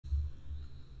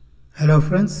Hello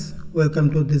friends, welcome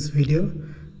to this video.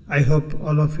 I hope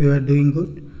all of you are doing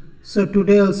good. So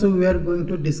today also we are going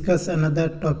to discuss another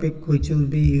topic which will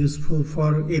be useful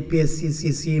for APSC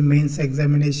CCE mains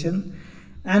examination.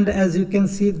 And as you can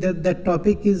see that the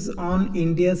topic is on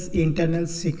India's internal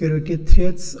security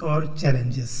threats or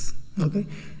challenges. Okay,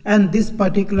 and this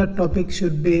particular topic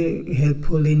should be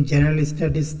helpful in General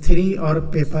Studies 3 or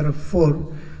paper 4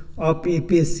 of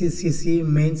APSC CCE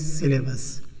mains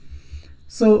syllabus.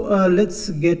 So let's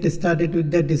get started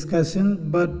with the discussion,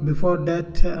 but before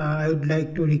that I would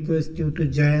like to request you to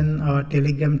join our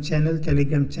Telegram channel.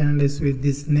 Telegram channel is with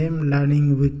this name,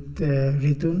 Learning with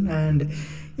Ritun, and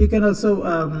you can also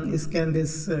scan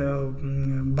this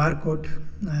barcode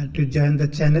to join the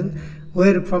channel,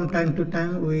 where from time to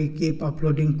time we keep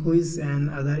uploading quiz and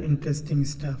other interesting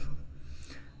stuff.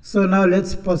 So now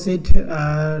let's proceed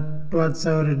towards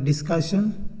our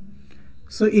discussion.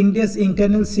 So India's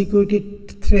internal security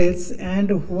threats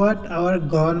and what our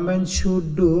government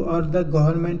should do or the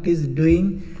government is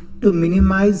doing to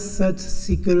minimize such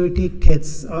security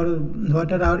threats, or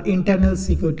what are our internal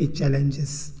security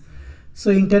challenges.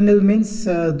 So internal means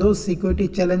those security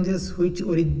challenges which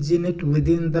originate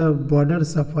within the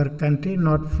borders of our country,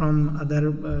 not from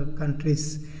other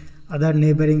countries, other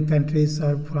neighboring countries,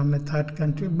 or from a third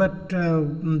country, but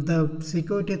the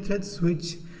security threats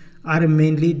which are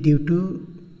mainly due to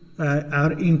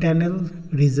our internal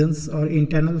reasons or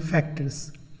internal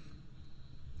factors.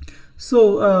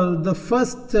 So the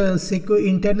first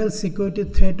internal security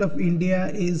threat of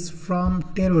India is from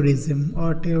terrorism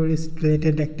or terrorist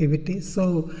related activities.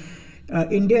 So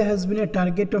India has been a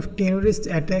target of terrorist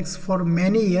attacks for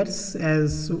many years,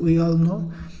 as we all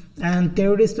know. And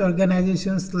terrorist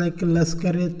organizations like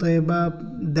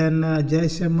Lashkar-e-Toiba, then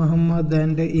Jaish-e-Mohammed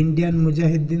and Indian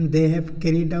Mujahideen, they have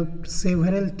carried out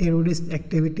several terrorist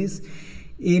activities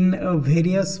in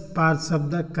various parts of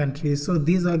the country. So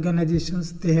these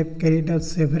organizations, they have carried out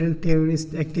several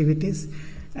terrorist activities,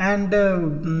 and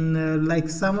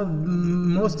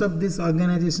most of these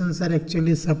organizations are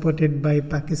actually supported by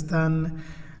Pakistan.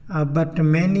 But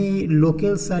many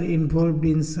locals are involved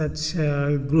in such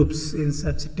groups, in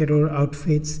such terror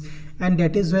outfits, and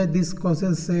that is why this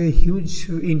causes a huge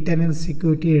internal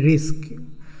security risk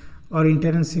or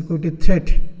internal security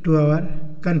threat to our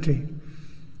country.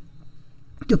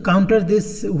 To counter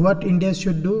this, what India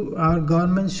should do, our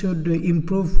government should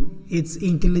improve its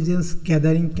intelligence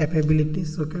gathering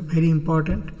capabilities, okay, very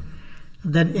important.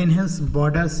 Then enhance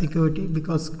border security,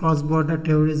 because cross-border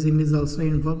terrorism is also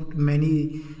involved.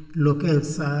 Many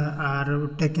locals are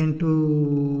taken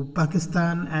to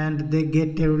Pakistan and they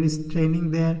get terrorist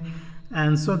training there,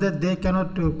 and so that they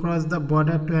cannot cross the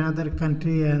border to another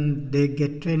country, and they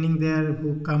get training there,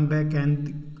 who come back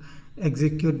and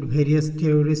execute various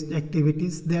terrorist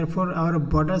activities. Therefore our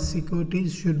border security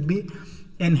should be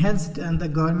enhanced, and the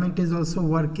government is also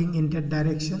working in that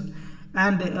direction.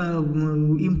 And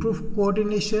improve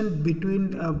coordination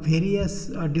between various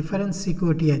different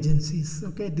security agencies.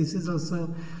 Okay, this is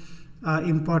also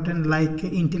important, like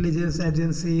intelligence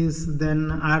agencies,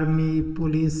 then army,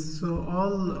 police. So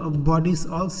all bodies,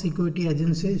 all security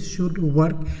agencies should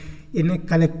work in a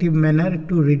collective manner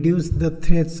to reduce the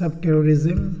threats of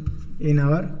terrorism in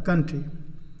our country.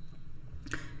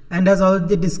 And as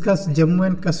already discussed, Jammu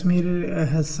and Kashmir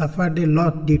has suffered a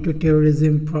lot due to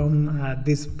terrorism from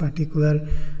these particular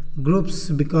groups,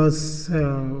 because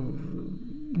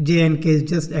J&K is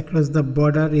just across the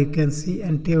border, you can see,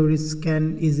 and terrorists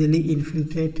can easily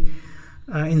infiltrate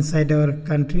inside our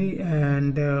country,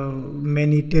 and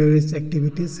many terrorist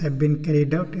activities have been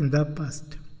carried out in the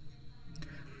past.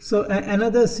 So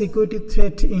another security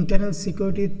threat, internal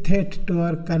security threat to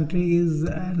our country is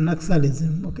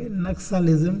Naxalism. Okay,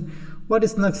 Naxalism. What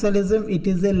is Naxalism? It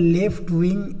is a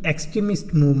left-wing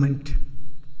extremist movement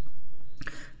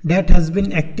that has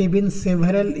been active in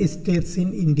several states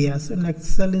in India. So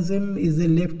Naxalism is a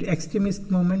left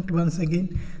extremist movement. Once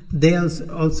again, they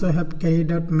also have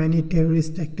carried out many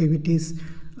terrorist activities.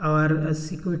 Our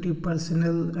security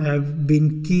personnel have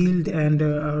been killed, and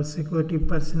our security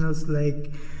personnel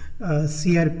like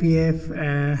CRPF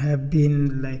have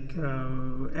been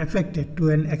affected to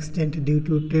an extent due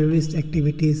to terrorist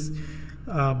activities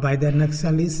by the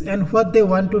Naxalis. And what they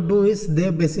want to do is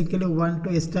they basically want to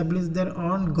establish their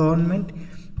own government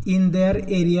in their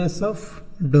areas of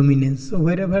dominance. So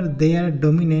wherever they are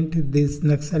dominant, these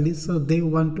Naxalis, so they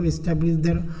want to establish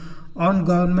their own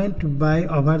government by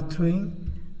overthrowing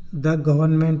the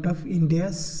government of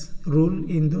India's rule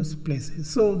in those places.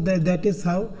 So that is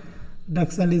how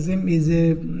Naxalism is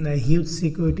a huge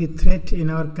security threat in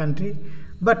our country.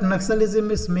 But Naxalism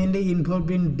is mainly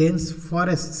involved in dense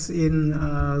forests in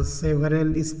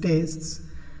several states,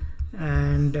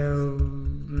 and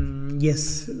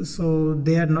yes, so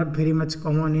they are not very much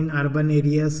common in urban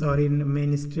areas or in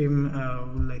mainstream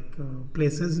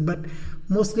places, but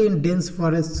mostly in dense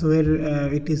forests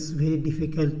where it is very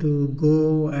difficult to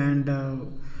go, and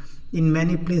in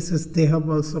many places they have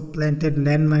also planted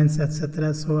landmines,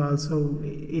 etc. So also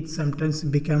it sometimes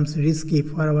becomes risky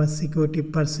for our security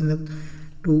personnel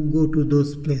to go to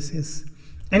those places.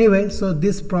 Anyway, so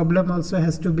this problem also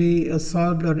has to be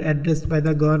solved or addressed by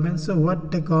the government. So what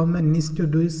the government needs to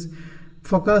do is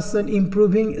focus on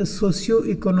improving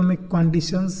socio-economic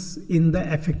conditions in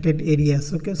the affected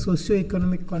areas. Okay,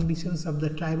 socio-economic conditions of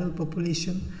the tribal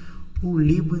population who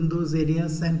live in those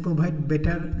areas, and provide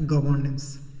better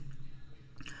governance.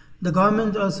 The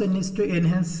government also needs to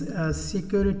enhance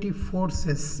security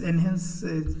forces,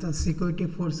 the security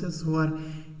forces who are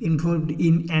involved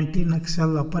in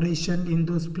anti-Naxal operation in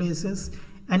those places,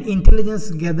 and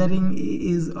intelligence gathering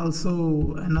is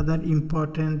also another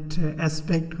important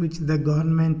aspect which the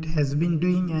government has been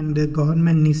doing, and the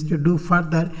government needs to do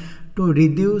further to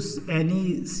reduce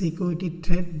any security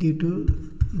threat due to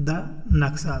the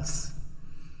Naxals.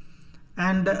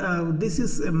 And this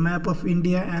is a map of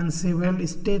India, and several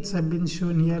states have been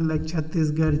shown here like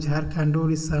Chhattisgarh, Jharkhand,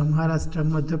 Orissa, Maharashtra,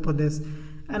 Madhya Pradesh,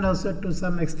 and also to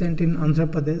some extent in Andhra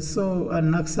Pradesh. So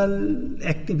Naxal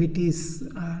activities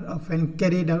are often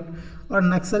carried out, or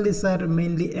Naxalis are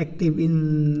mainly active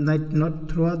in not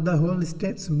throughout the whole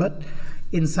states, but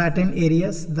in certain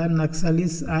areas the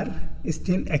Naxalis are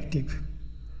still active.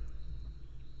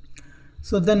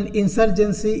 So then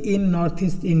insurgency in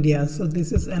Northeast India. So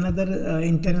this is another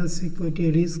internal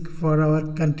security risk for our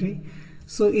country.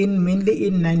 So mainly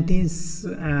in 90s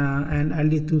and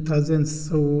early 2000s,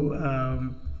 so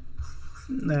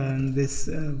this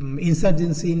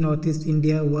insurgency in Northeast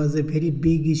India was a very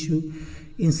big issue.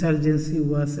 Insurgency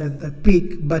was at the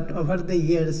peak, but over the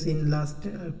years in last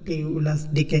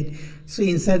decade, so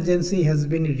insurgency has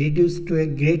been reduced to a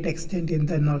great extent in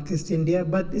the Northeast India,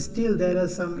 but still there are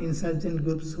some insurgent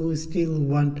groups who still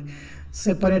want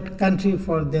separate country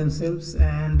for themselves,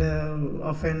 and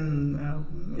often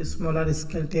smaller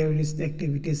scale terrorist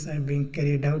activities are being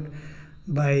carried out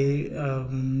by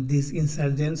these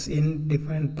insurgents in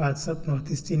different parts of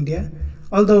Northeast India,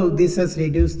 although this has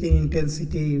reduced in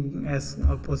intensity as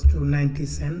opposed to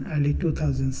 90s and early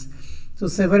 2000s. So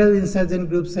several insurgent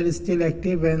groups are still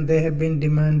active, and they have been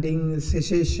demanding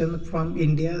secession from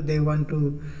India. They want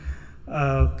to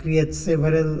create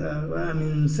separate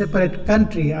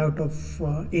country out of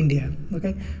India.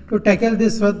 Okay, to tackle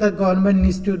this, what the government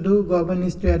needs to do, government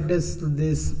needs to address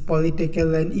these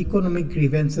political and economic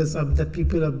grievances of the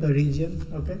people of the region.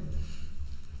 Okay,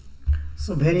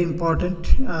 so very important.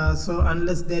 So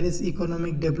unless there is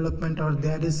economic development, or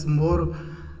there is more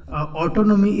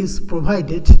autonomy is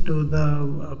provided to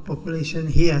the population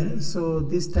here, so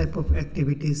this type of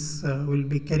activities will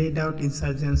be carried out.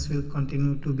 Insurgents will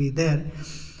continue to be there,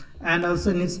 and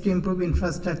also needs to improve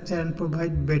infrastructure and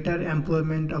provide better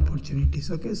employment opportunities.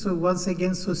 Okay, so once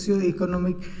again,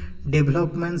 socio-economic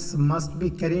developments must be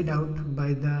carried out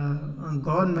by the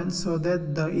government, so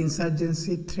that the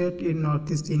insurgency threat in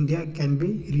Northeast India can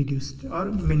be reduced or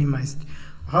minimized.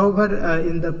 However,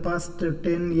 in the past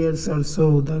 10 years or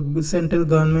so, the central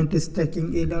government is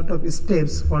taking a lot of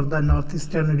steps for the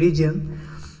northeastern region,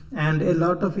 and a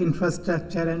lot of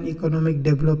infrastructure and economic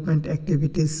development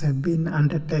activities have been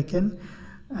undertaken,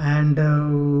 and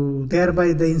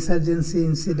thereby the insurgency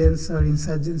incidents or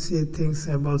insurgency things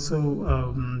have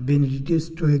also been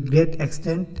reduced to a great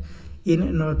extent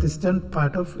in northeastern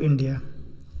part of India.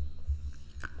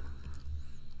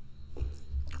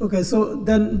 Okay, so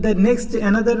then the next,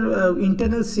 another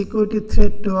internal security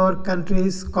threat to our country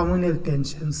is communal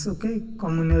tensions. Okay,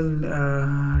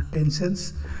 communal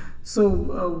tensions.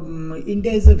 So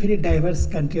India is a very diverse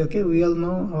country. Okay, we all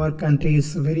know our country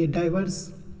is very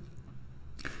diverse,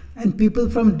 and people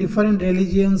from different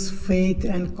religions, faith,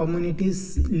 and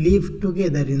communities live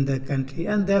together in the country,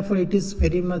 and therefore it is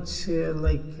very much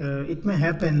it may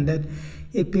happen that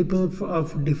if people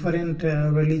of different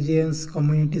religions,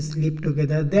 communities live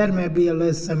together, there may be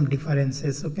always some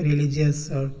differences, okay, religious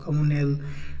or communal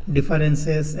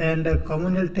differences, and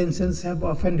communal tensions have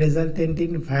often resulted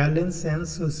in violence and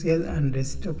social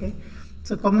unrest. Okay,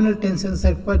 so communal tensions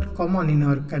are quite common in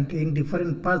our country, in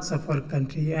different parts of our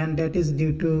country, and that is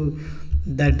due to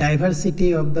the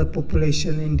diversity of the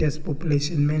population, India's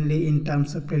population, mainly in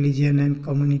terms of religion and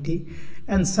community.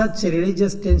 And such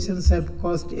religious tensions have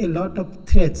caused a lot of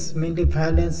threats, mainly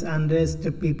violence, unrest.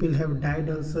 People have died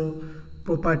also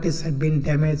properties have been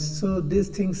damaged. So these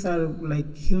things are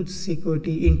like huge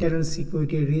security, internal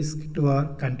security risk to our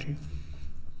country.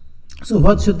 So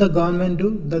what should the government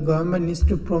do? The government needs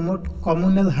to promote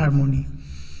communal harmony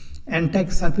and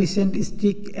take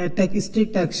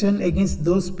strict action against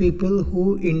those people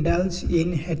who indulge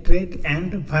in hatred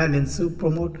and violence, who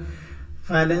promote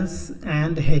violence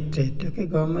and hatred. Okay,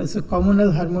 government. So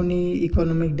communal harmony,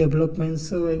 economic development.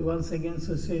 So once again,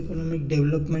 socio-economic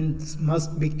developments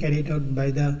must be carried out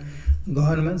by the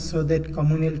government so that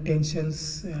communal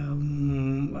tensions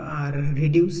are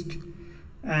reduced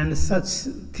and such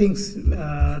things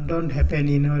don't happen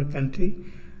in our country,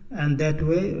 and that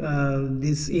way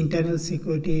this internal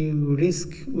security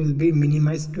risk will be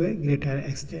minimized to a greater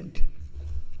extent.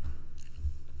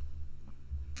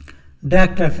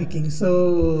 Drug trafficking.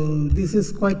 So this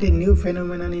is quite a new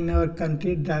phenomenon in our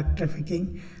country, drug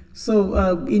trafficking.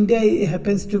 So India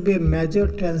happens to be a major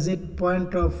transit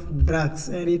point of drugs,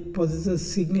 and it poses a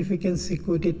significant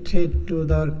security threat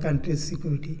to our country's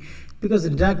security, because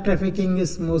drug trafficking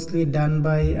is mostly done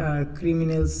by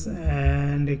criminals,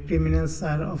 and criminals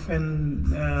are often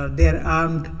they are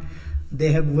armed,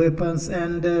 they have weapons,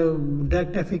 and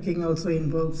drug trafficking also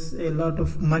involves a lot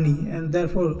of money, and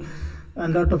therefore a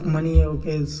lot of money.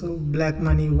 Okay, so black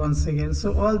money once again.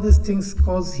 So all these things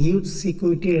cause huge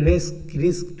security risk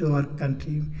to our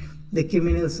country. The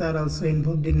criminals are also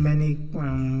involved in many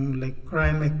like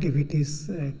crime activities,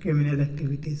 criminal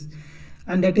activities,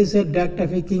 and that is why drug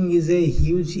trafficking is a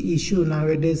huge issue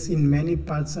nowadays in many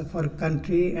parts of our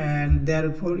country, and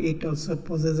therefore it also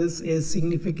poses a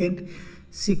significant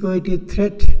security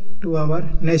threat to our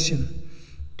nation.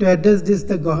 To address this,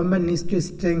 the government needs to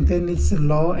strengthen its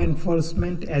law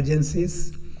enforcement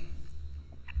agencies,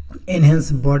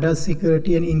 enhance border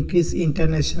security, and increase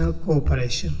international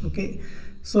cooperation. Okay,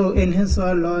 so enhance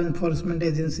our law enforcement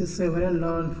agencies. Several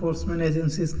law enforcement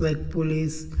agencies like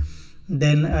police,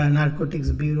 then narcotics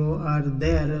bureau are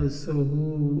there, so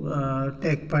who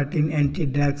take part in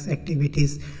anti-drugs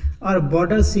activities. Our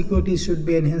border security should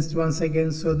be enhanced once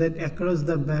again, so that across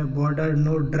the border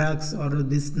no drugs or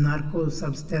these narco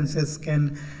substances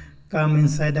can come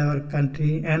inside our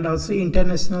country. And also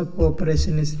international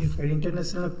cooperation is required.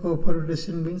 International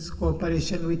cooperation means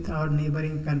cooperation with our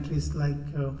neighboring countries like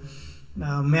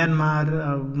Myanmar,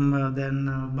 then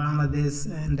Bangladesh,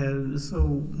 and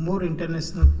so more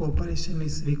international cooperation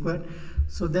is required,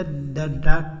 so that the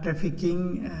drug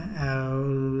trafficking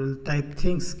type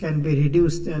things can be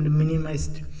reduced and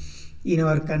minimized in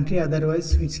our country,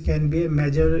 otherwise which can be a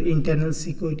major internal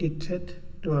security threat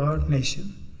to our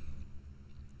nation.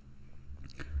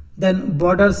 Then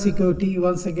border security.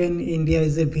 Once again, India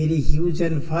is a very huge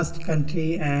and vast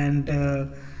country, and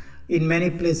in many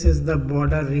places the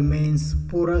border remains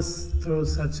porous. Through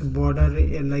such border,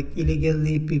 like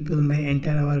illegally people may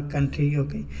enter our country.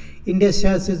 Okay, India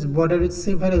shares its border with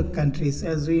several countries,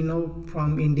 as we know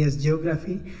from India's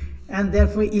geography, and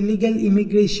therefore illegal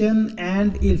immigration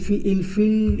and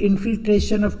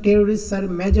infiltration of terrorists are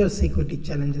major security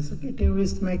challenges. Okay,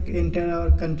 terrorists may enter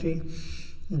our country,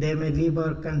 they may leave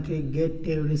our country, get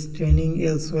terrorist training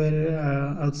elsewhere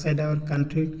outside our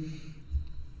country.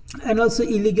 And also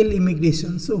illegal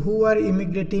immigration. So who are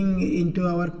immigrating into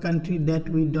our country that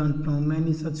we don't know.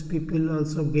 Many such people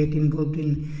also get involved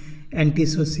in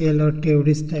antisocial or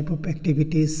terrorist type of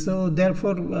activities. So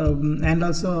therefore, and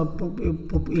also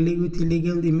with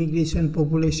illegal immigration,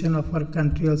 population of our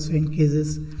country also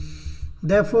increases.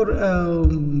 Therefore,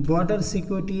 border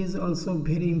security is also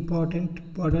very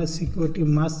important. Border security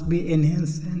must be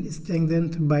enhanced and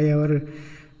strengthened by our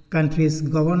country's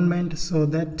government, so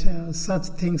that such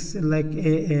things like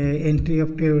entry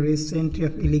of terrorists, entry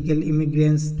of illegal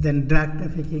immigrants, then drug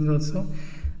trafficking also,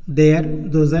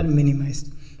 those are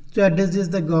minimized. To address this,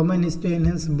 the government is to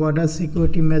enhance border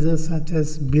security measures such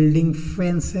as building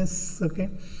fences, okay,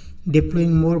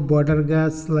 deploying more border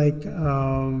guards like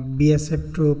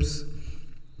BSF troops,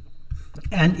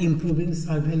 and improving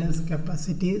surveillance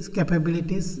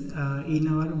capabilities in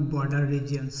our border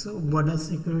regions. So border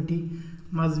security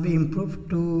must be improved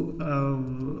to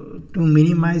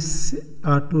minimize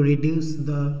or to reduce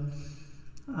the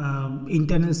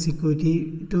internal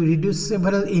security, to reduce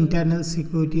several internal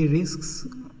security risks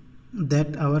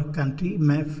that our country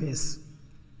may face.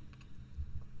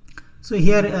 So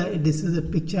here this is a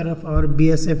picture of our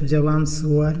BSF Jawans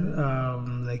who are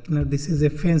this is a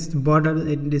fenced border.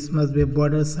 This must be a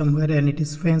border somewhere, and it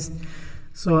is fenced.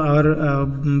 So our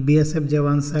BSF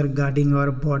Jawans are guarding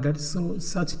our border. So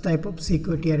such type of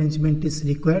security arrangement is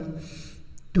required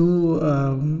to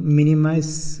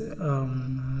minimize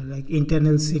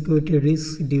internal security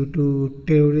risks due to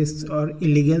terrorists or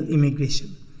illegal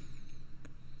immigration.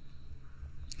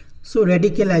 So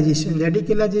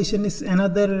radicalization is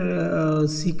another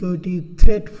security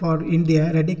threat for India.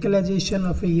 Radicalization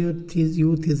of a youth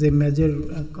is a major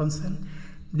concern.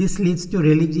 This leads to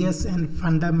religious and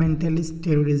fundamentalist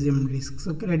terrorism risks.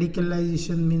 So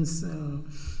radicalization means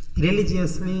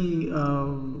religiously,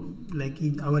 like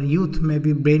our youth may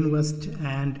be brainwashed,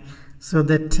 and so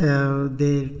that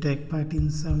they take part in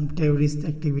some terrorist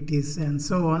activities and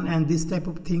so on. And this type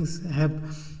of things have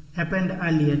happened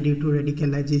earlier due to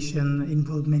radicalization,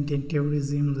 involvement in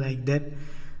terrorism, like that.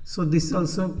 So this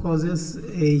also causes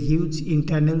a huge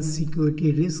internal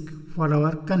security risk for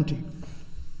our country.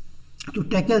 To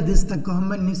tackle this, the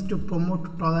government needs to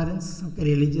promote tolerance,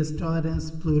 religious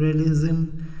tolerance,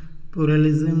 pluralism,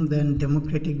 then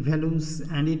democratic values,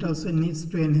 and it also needs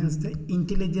to enhance the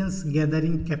intelligence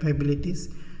gathering capabilities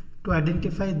to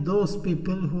identify those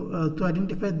people who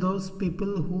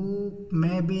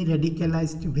may be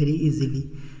radicalized very easily,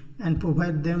 and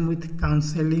provide them with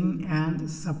counseling and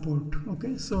support.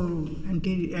 Okay, so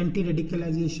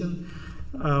anti-radicalization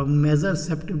measures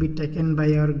have to be taken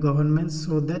by our government,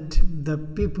 so that the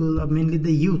people, mainly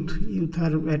the youth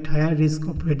are at higher risk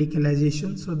of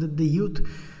radicalization, so that the youth,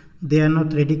 they are not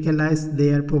radicalized, they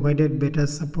are provided better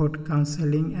support,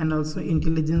 counseling, and also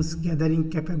intelligence gathering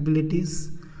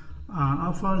capabilities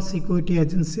of our security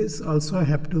agencies also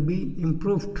have to be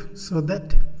improved, so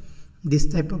that this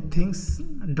type of things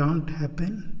don't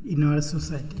happen in our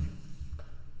society.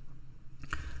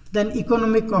 Then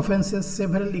economic offenses,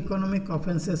 several economic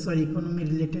offenses or economy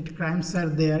related crimes are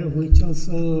there, which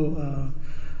also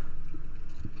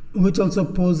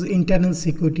pose internal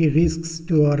security risks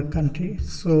to our country.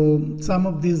 So some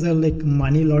of these are like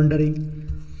money laundering,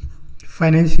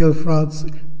 financial frauds,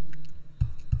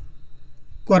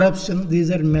 corruption. These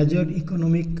are major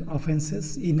economic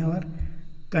offenses in our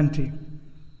country.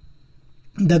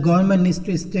 The government needs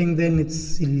to strengthen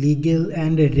its legal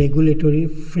and regulatory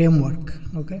framework,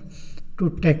 okay,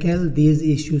 to tackle these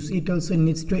issues. It also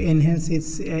needs to enhance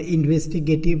its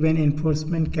investigative and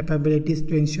enforcement capabilities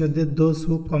to ensure that those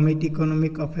who commit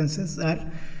economic offenses are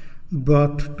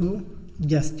brought to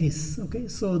justice. Okay,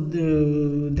 so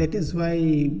that is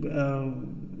why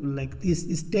like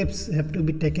these steps have to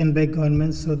be taken by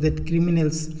government, so that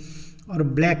criminals or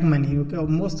black money, okay,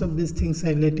 most of these things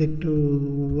are related to,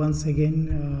 once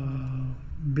again,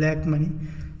 black money.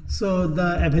 So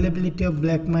the availability of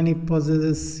black money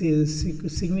poses a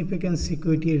significant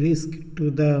security risk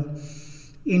to the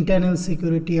internal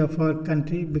security of our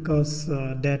country, because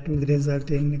that will result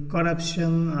in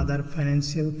corruption, other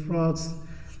financial frauds,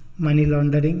 money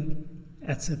laundering,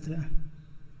 etc.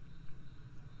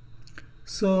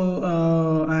 So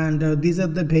these are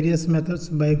the various methods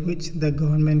by which the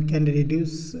government can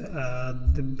reduce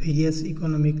the various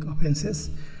economic offenses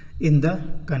in the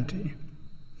country.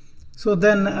 So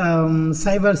then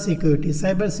cybersecurity,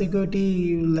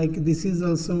 like this is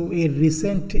also a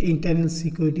recent internal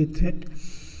security threat.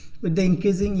 With the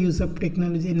increasing use of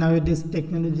technology, nowadays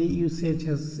technology usage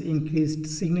has increased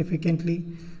significantly,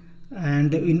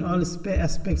 and in all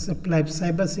aspects of life,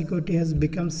 cybersecurity has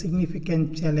become a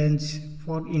significant challenge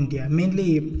for India,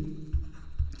 mainly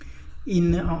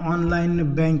in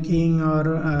online banking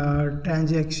or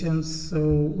transactions.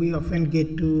 So we often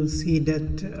get to see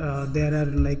that there are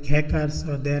like hackers,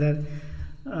 or there are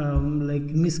like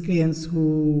miscreants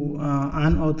who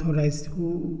unauthorized,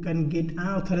 who can get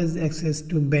unauthorized access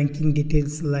to banking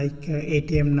details like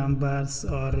ATM numbers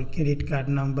or credit card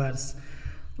numbers,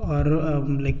 or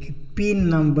like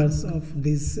PIN numbers of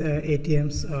these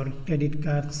ATMs or credit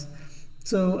cards.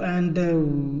 So, and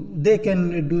they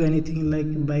can do anything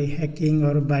like by hacking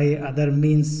or by other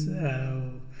means, that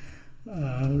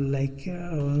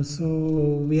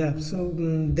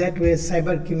way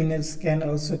cyber criminals can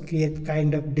also create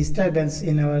kind of disturbance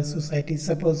in our society.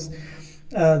 Suppose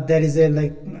there is a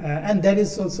and there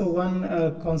is also one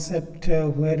concept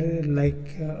where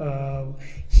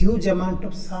huge amount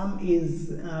of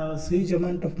huge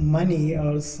amount of money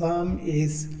or sum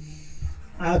is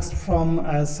asked from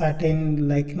a certain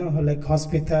like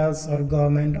hospitals or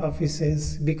government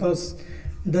offices, because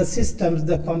the systems,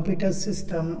 the computer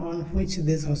system on which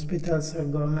these hospitals or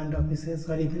government offices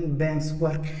or even banks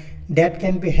work, that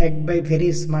can be hacked by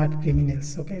very smart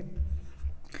criminals, okay,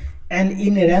 and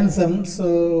in a ransom.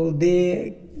 So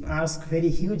they ask very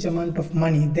huge amount of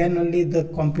money, then only the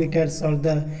computers or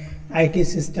the IT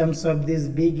systems of these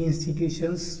big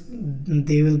institutions,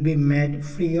 they will be made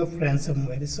free of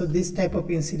ransomware. So this type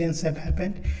of incidents have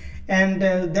happened, and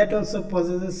that also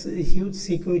poses a huge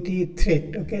security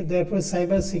threat, okay. Therefore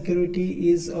cyber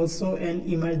security is also an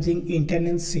emerging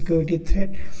internal security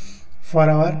threat for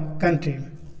our country.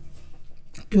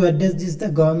 To address this, the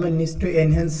government needs to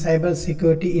enhance cyber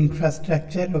security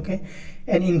infrastructure, okay,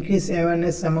 and increase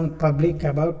awareness among public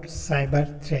about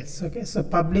cyber threats. Okay, so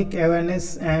public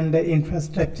awareness and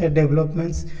infrastructure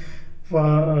developments for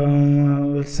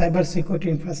cyber security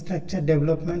infrastructure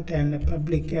development and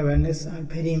public awareness are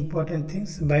very important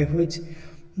things by which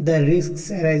the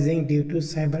risks arising due to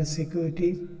cyber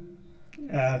security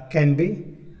can be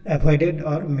avoided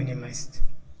or minimized.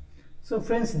 So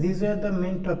friends, these are the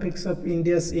main topics of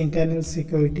India's internal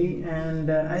security, and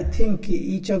I think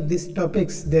each of these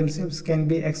topics themselves can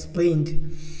be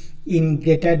explained in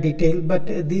greater detail, but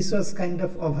this was kind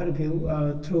of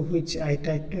overview through which I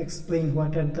tried to explain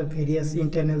what are the various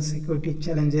internal security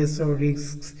challenges or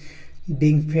risks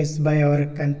being faced by our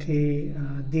country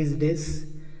these days.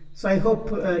 So I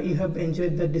hope you have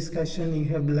enjoyed the discussion, you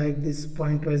have liked this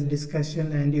point-wise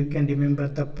discussion, and you can remember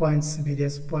the points,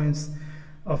 various points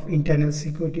of internal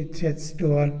security threats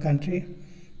to our country.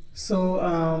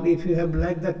 So if you have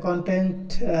liked the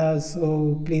content,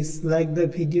 so please like the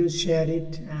video, share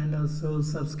it, and also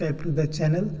subscribe to the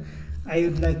channel. I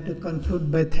would like to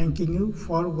conclude by thanking you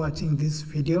for watching this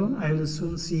video. I will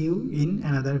soon see you in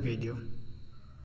another video.